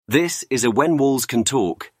This is a When Walls Can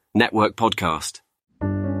Talk network podcast.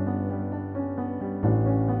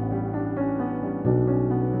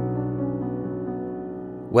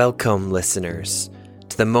 Welcome, listeners,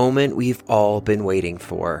 to the moment we've all been waiting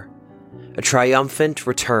for. A triumphant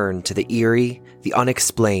return to the eerie, the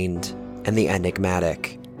unexplained, and the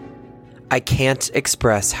enigmatic. I can't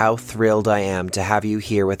express how thrilled I am to have you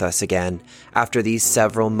here with us again after these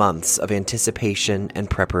several months of anticipation and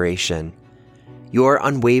preparation. Your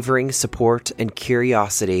unwavering support and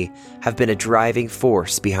curiosity have been a driving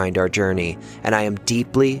force behind our journey, and I am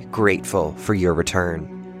deeply grateful for your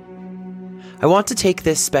return. I want to take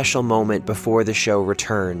this special moment before the show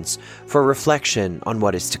returns for reflection on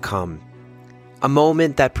what is to come. A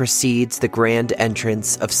moment that precedes the grand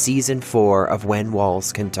entrance of Season 4 of When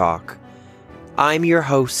Walls Can Talk. I'm your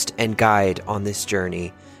host and guide on this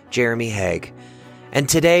journey, Jeremy Haig, and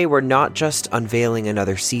today we're not just unveiling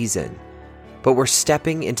another season, but we're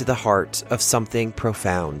stepping into the heart of something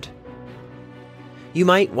profound. You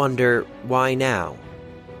might wonder, why now?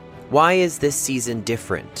 Why is this season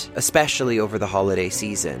different, especially over the holiday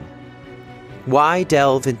season? Why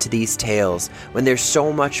delve into these tales when there's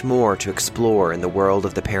so much more to explore in the world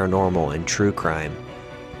of the paranormal and true crime?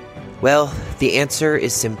 Well, the answer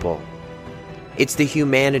is simple. It's the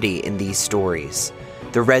humanity in these stories,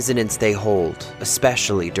 the resonance they hold,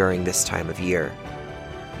 especially during this time of year.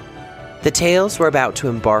 The tales we're about to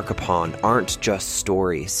embark upon aren't just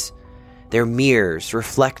stories. They're mirrors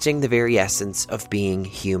reflecting the very essence of being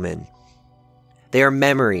human. They are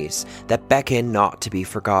memories that beckon not to be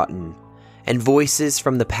forgotten, and voices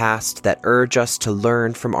from the past that urge us to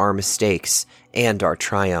learn from our mistakes and our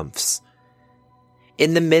triumphs.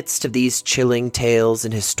 In the midst of these chilling tales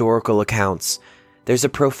and historical accounts, there's a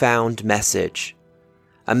profound message.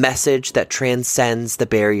 A message that transcends the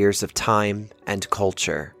barriers of time and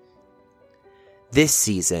culture. This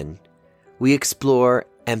season, we explore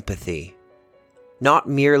empathy, not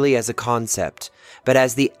merely as a concept, but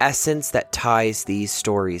as the essence that ties these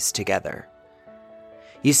stories together.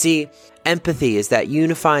 You see, empathy is that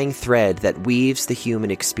unifying thread that weaves the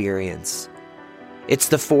human experience. It's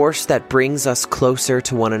the force that brings us closer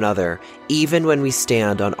to one another, even when we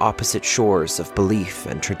stand on opposite shores of belief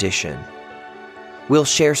and tradition. We'll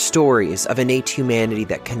share stories of innate humanity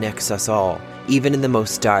that connects us all, even in the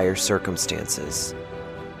most dire circumstances.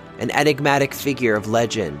 An enigmatic figure of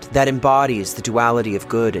legend that embodies the duality of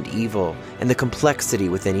good and evil and the complexity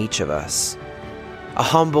within each of us. A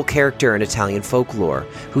humble character in Italian folklore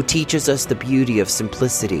who teaches us the beauty of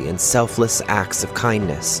simplicity and selfless acts of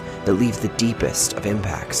kindness that leave the deepest of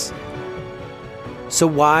impacts. So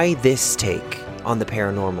why this take on the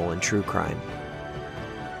paranormal and true crime?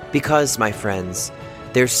 Because, my friends,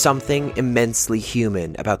 there's something immensely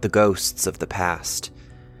human about the ghosts of the past.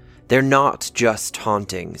 They're not just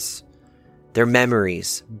hauntings. They're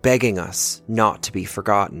memories begging us not to be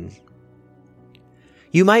forgotten.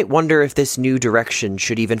 You might wonder if this new direction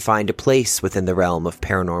should even find a place within the realm of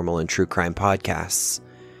paranormal and true crime podcasts.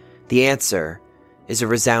 The answer is a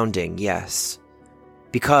resounding yes.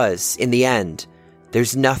 Because, in the end,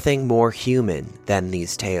 there's nothing more human than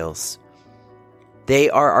these tales. They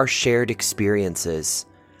are our shared experiences,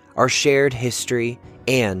 our shared history,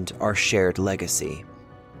 and our shared legacy.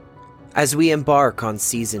 As we embark on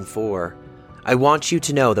Season 4, I want you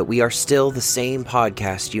to know that we are still the same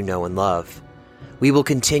podcast you know and love. We will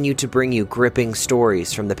continue to bring you gripping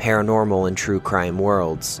stories from the paranormal and true crime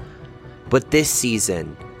worlds. But this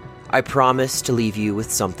season, I promise to leave you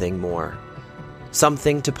with something more.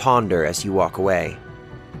 Something to ponder as you walk away.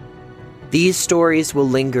 These stories will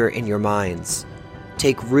linger in your minds,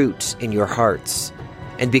 take root in your hearts,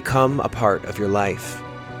 and become a part of your life.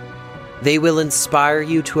 They will inspire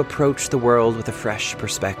you to approach the world with a fresh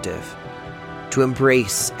perspective, to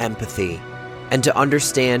embrace empathy, and to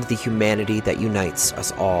understand the humanity that unites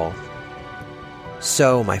us all.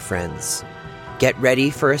 So, my friends, get ready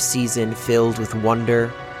for a season filled with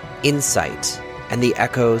wonder, insight, and the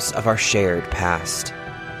echoes of our shared past.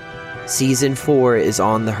 Season 4 is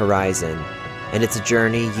on the horizon, and it's a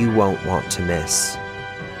journey you won't want to miss.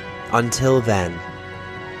 Until then,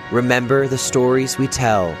 remember the stories we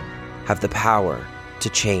tell have the power to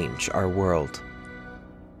change our world.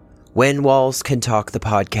 When Walls Can Talk the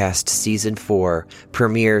podcast Season 4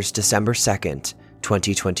 premieres December 2nd,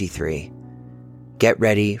 2023. Get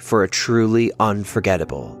ready for a truly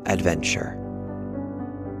unforgettable adventure.